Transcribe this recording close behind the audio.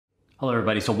Hello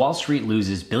everybody. So Wall Street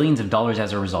loses billions of dollars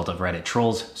as a result of Reddit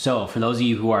trolls. So for those of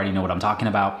you who already know what I'm talking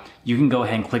about, you can go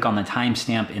ahead and click on the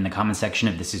timestamp in the comment section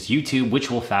if this is YouTube, which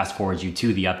will fast forward you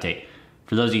to the update.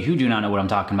 For those of you who do not know what I'm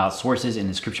talking about, sources in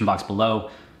the description box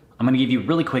below. I'm gonna give you a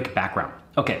really quick background.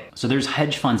 Okay, so there's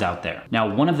hedge funds out there.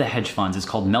 Now, one of the hedge funds is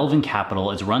called Melvin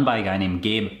Capital. It's run by a guy named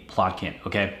Gabe Plotkin,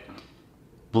 okay?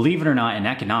 Believe it or not, in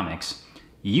economics,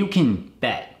 you can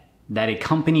bet that a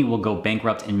company will go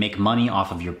bankrupt and make money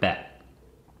off of your bet.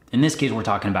 In this case, we're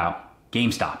talking about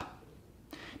GameStop.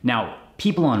 Now,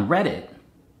 people on Reddit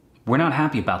were not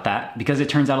happy about that because it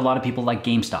turns out a lot of people like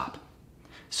GameStop.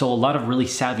 So a lot of really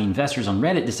savvy investors on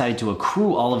Reddit decided to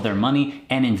accrue all of their money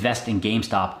and invest in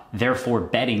GameStop, therefore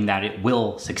betting that it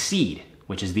will succeed,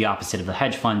 which is the opposite of the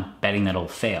hedge fund, betting that it'll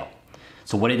fail.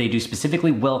 So what did they do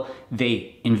specifically? Well,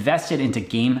 they invested into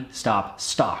GameStop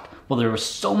stock. Well, there were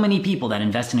so many people that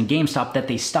invested in GameStop that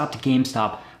they stopped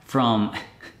GameStop from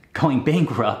going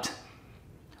bankrupt,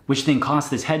 which then cost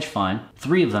this hedge fund,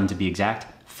 3 of them to be exact,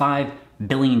 $5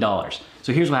 billion.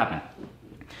 So here's what happened.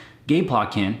 Gabe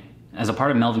Plotkin, as a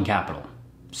part of Melvin Capital,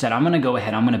 said, I'm gonna go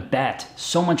ahead, I'm gonna bet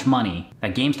so much money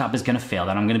that GameStop is gonna fail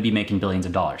that I'm gonna be making billions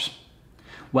of dollars.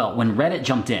 Well, when Reddit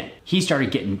jumped in, he started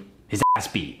getting his ass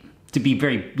beat, to be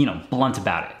very, blunt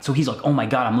about it. So he's like, oh my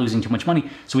God, I'm losing too much money.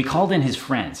 So he called in his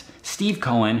friends, Steve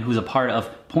Cohen, who's a part of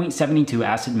Point72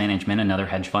 Asset Management, another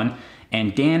hedge fund,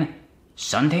 and Dan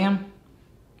Suntam,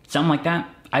 something like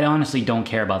that. I honestly don't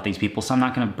care about these people, so I'm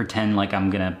not gonna pretend like I'm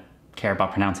gonna care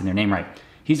about pronouncing their name right.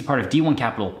 He's a part of D1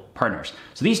 Capital Partners.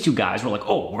 So these 2 guys were like,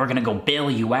 oh, we're gonna go bail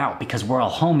you out because we're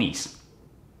all homies.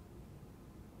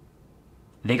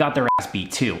 They got their ass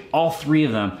beat too. All 3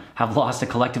 of them have lost a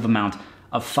collective amount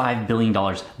of $5 billion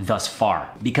thus far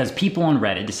because people on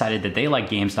Reddit decided that they like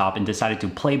GameStop and decided to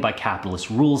play by capitalist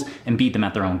rules and beat them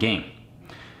at their own game.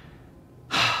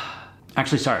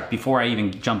 Actually, sorry, before I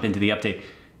even jump into the update,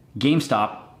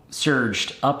 GameStop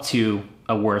surged up to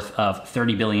a worth of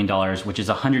 $30 billion, which is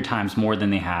 100 times more than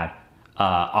they had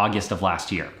August of last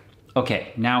year.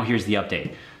 Okay, now here's the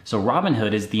update. So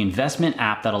Robinhood is the investment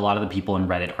app that a lot of the people in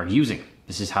Reddit are using.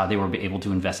 This is how they were able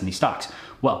to invest in these stocks.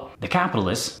 Well, the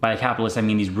capitalists, by capitalists, I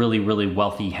mean these really, really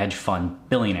wealthy hedge fund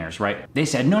billionaires, right? They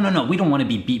said, no, we don't want to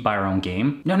be beat by our own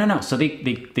game. No. So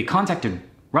they contacted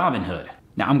Robinhood.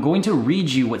 Now, I'm going to read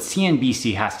you what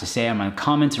CNBC has to say. I'm going to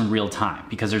comment in real time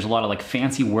because there's a lot of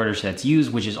fancy wordage that's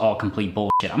used, which is all complete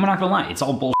bullshit. I'm not going to lie. It's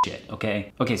all bullshit,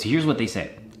 okay? Okay, so here's what they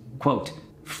say. Quote,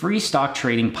 free stock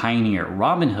trading pioneer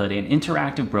Robinhood, an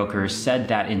interactive broker, said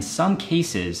that in some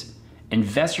cases,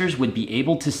 investors would be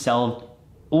able to sell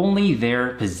only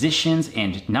their positions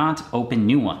and not open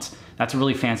new ones. That's a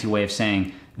really fancy way of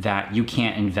saying that you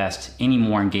can't invest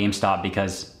anymore in GameStop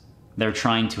because they're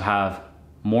trying to have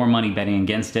more money betting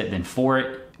against it than for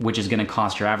it, which is gonna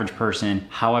cost your average person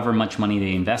however much money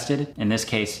they invested. In this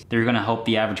case, they're gonna hope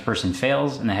the average person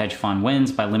fails and the hedge fund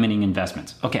wins by limiting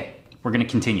investments. Okay, we're gonna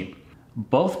continue.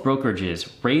 Both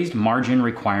brokerages raised margin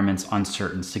requirements on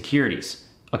certain securities.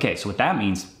 Okay, so what that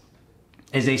means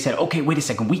is they said, okay, wait a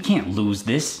second, we can't lose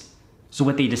this. So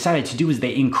what they decided to do is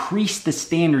they increased the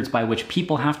standards by which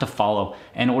people have to follow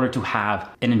in order to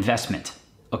have an investment.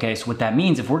 Okay, so what that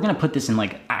means, if we're gonna put this in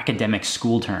academic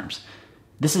school terms,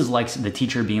 this is like the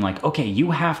teacher being like, okay,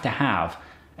 you have to have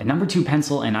a number 2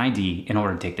 pencil and ID in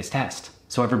order to take this test.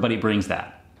 So everybody brings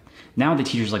that. Now the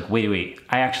teacher's like, wait,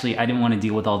 I didn't wanna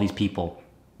deal with all these people.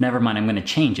 Never mind, I'm gonna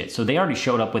change it. So they already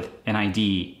showed up with an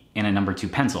ID and a number 2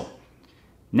 pencil.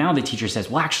 Now the teacher says,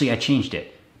 well, actually I changed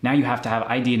it. Now you have to have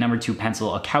ID, a number 2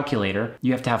 pencil, a calculator,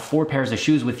 you have to have 4 pairs of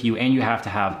shoes with you, and you have to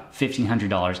have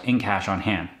 $1,500 in cash on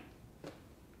hand.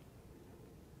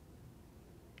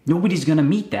 Nobody's gonna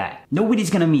meet that. Nobody's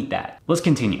gonna meet that. Let's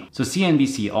continue. So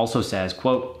CNBC also says,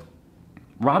 quote,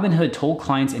 Robinhood told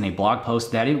clients in a blog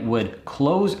post that it would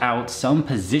close out some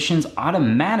positions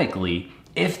automatically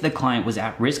if the client was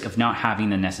at risk of not having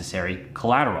the necessary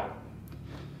collateral.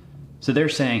 So they're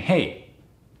saying, hey,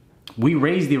 we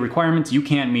raised the requirements, you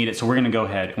can't meet it, so we're gonna go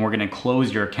ahead and we're gonna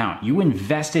close your account. You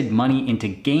invested money into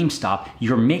GameStop,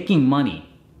 you're making money.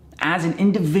 As an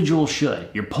individual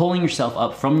should. You're pulling yourself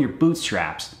up from your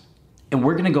bootstraps, and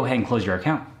we're gonna go ahead and close your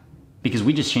account because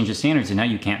we just changed the standards and now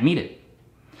you can't meet it.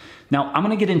 Now, I'm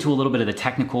gonna get into a little bit of the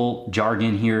technical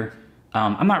jargon here.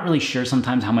 I'm not really sure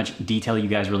sometimes how much detail you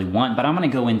guys really want, but I'm gonna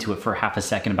go into it for half a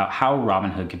second about how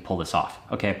Robinhood could pull this off,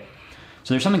 okay?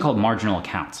 So there's something called marginal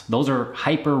accounts. Those are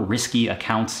hyper risky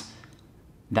accounts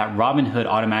that Robinhood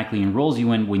automatically enrolls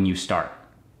you in when you start.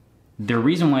 The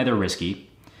reason why they're risky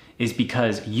is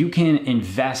because you can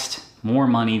invest more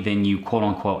money than you quote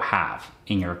unquote have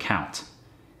in your account.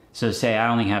 So say I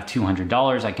only have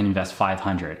 $200, I can invest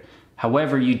 $500.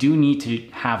 However, you do need to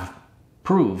have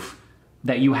proof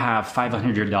that you have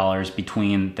 $500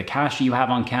 between the cash you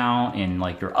have on account and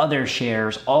like your other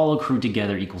shares all accrued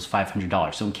together equals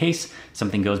 $500. So in case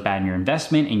something goes bad in your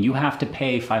investment and you have to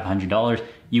pay $500,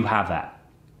 you have that.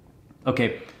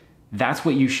 Okay, that's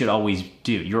what you should always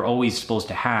do. You're always supposed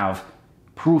to have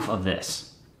proof of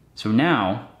this. So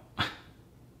now,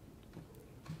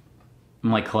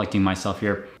 I'm like collecting myself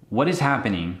here. What is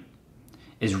happening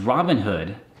is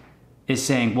Robinhood is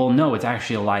saying, well, no, it's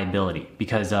actually a liability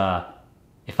because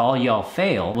if all y'all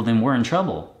fail, well, then we're in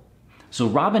trouble. So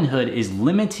Robinhood is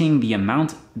limiting the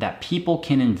amount that people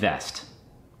can invest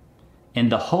in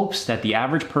the hopes that the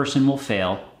average person will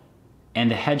fail and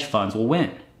the hedge funds will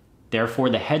win. Therefore,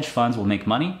 the hedge funds will make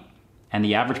money and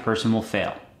the average person will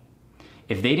fail.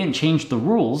 If they didn't change the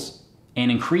rules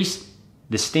and increase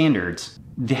the standards,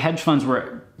 the hedge funds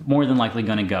were more than likely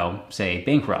going to go, say,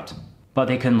 bankrupt. But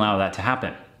they couldn't allow that to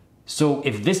happen. So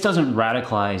if this doesn't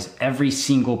radicalize every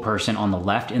single person on the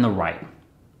left and the right,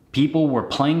 people were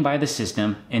playing by the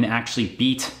system and actually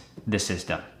beat the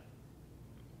system.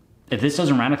 If this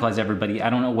doesn't radicalize everybody, I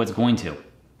don't know what's going to.